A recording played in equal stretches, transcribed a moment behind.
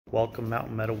Welcome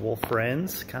Mountain Meadow Wolf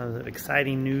friends. Kind of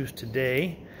exciting news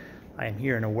today. I am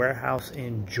here in a warehouse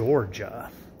in Georgia,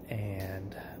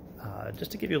 and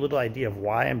just to give you a little idea of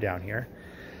why I'm down here,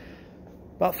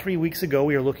 about 3 weeks ago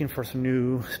we were looking for some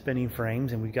new spinning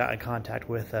frames, and we got in contact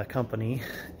with a company,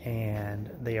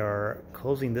 and they are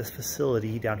closing this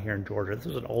facility down here in Georgia. This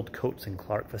is an old Coates and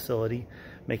Clark facility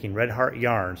making Red Heart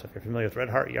yarn. So if you're familiar with Red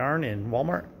Heart yarn in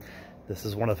Walmart, this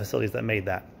is one of the facilities that made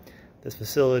that. This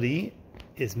facility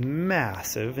is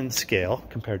massive in scale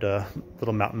compared to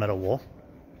little Mountain Meadow wool.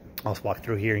 I'll just walk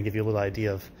through here and give you a little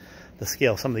idea of the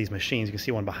scale of some of these machines. You can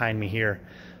see one behind me here,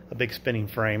 a big spinning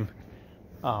frame.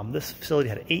 This facility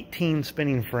had 18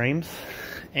 spinning frames,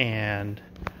 and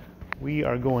we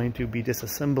are going to be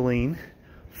disassembling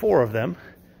 4 of them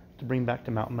to bring back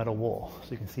to Mountain Meadow wool.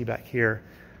 So you can see back here,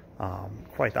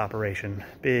 quite the operation.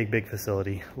 Big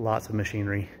facility, lots of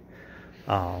machinery.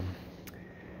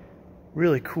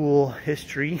 Really cool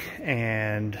history,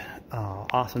 and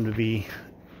awesome to be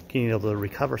getting able to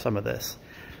recover some of this.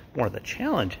 One of the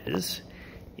challenges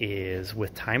is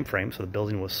with time frame. So the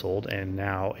building was sold, and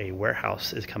now a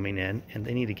warehouse is coming in, and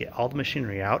they need to get all the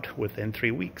machinery out within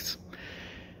 3 weeks.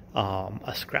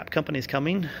 A scrap company is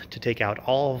coming to take out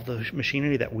all of the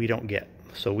machinery that we don't get.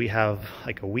 So we have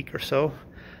like a week or so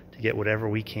to get whatever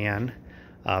we can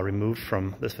removed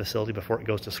from this facility before it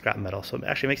goes to scrap metal. So it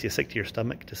actually makes you sick to your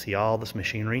stomach to see all this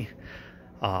machinery.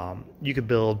 You could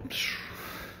build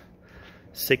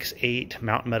 6-8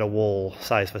 Mountain Meadow wool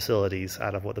size facilities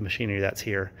out of what the machinery that's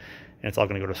here, and it's all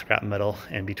going to go to scrap metal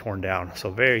and be torn down.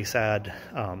 So very sad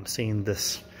seeing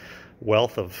this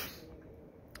wealth of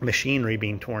machinery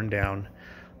being torn down.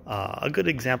 A good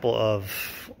example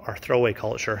of our throwaway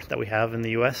culture that we have in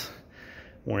the US.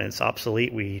 When it's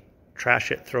obsolete, we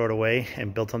trash it, throw it away,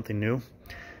 and build something new.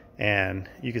 And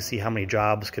you can see how many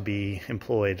jobs could be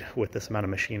employed with this amount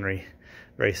of machinery.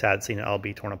 Very sad seeing it all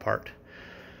be torn apart.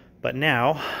 But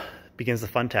now begins the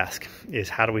fun task, is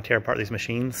how do we tear apart these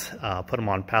machines, put them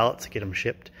on pallets, get them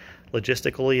shipped.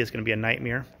 Logistically, it's going to be a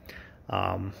nightmare.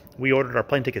 We ordered our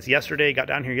plane tickets yesterday, got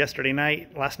down here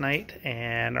last night,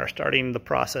 and are starting the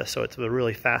process. So it's a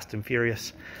really fast and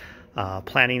furious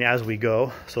planning as we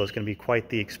go. So it's going to be quite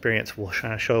the experience. We'll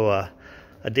kind of show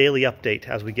a daily update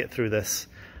as we get through this.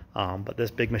 But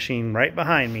this big machine right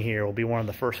behind me here will be one of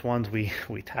the first ones we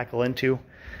tackle into,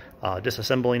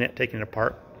 disassembling it, taking it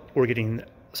apart. We're getting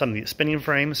some of the spinning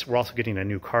frames. We're also getting a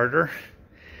new carder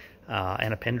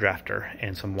and a pin drafter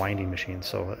and some winding machines.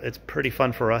 So it's pretty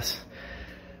fun for us.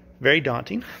 Very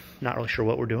daunting. Not really sure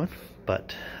what we're doing,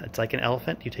 but it's like an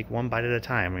elephant. You take one bite at a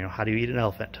time. You know, how do you eat an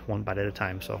elephant? One bite at a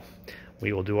time. So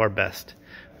we will do our best.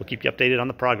 We'll keep you updated on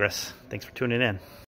the progress. Thanks for tuning in.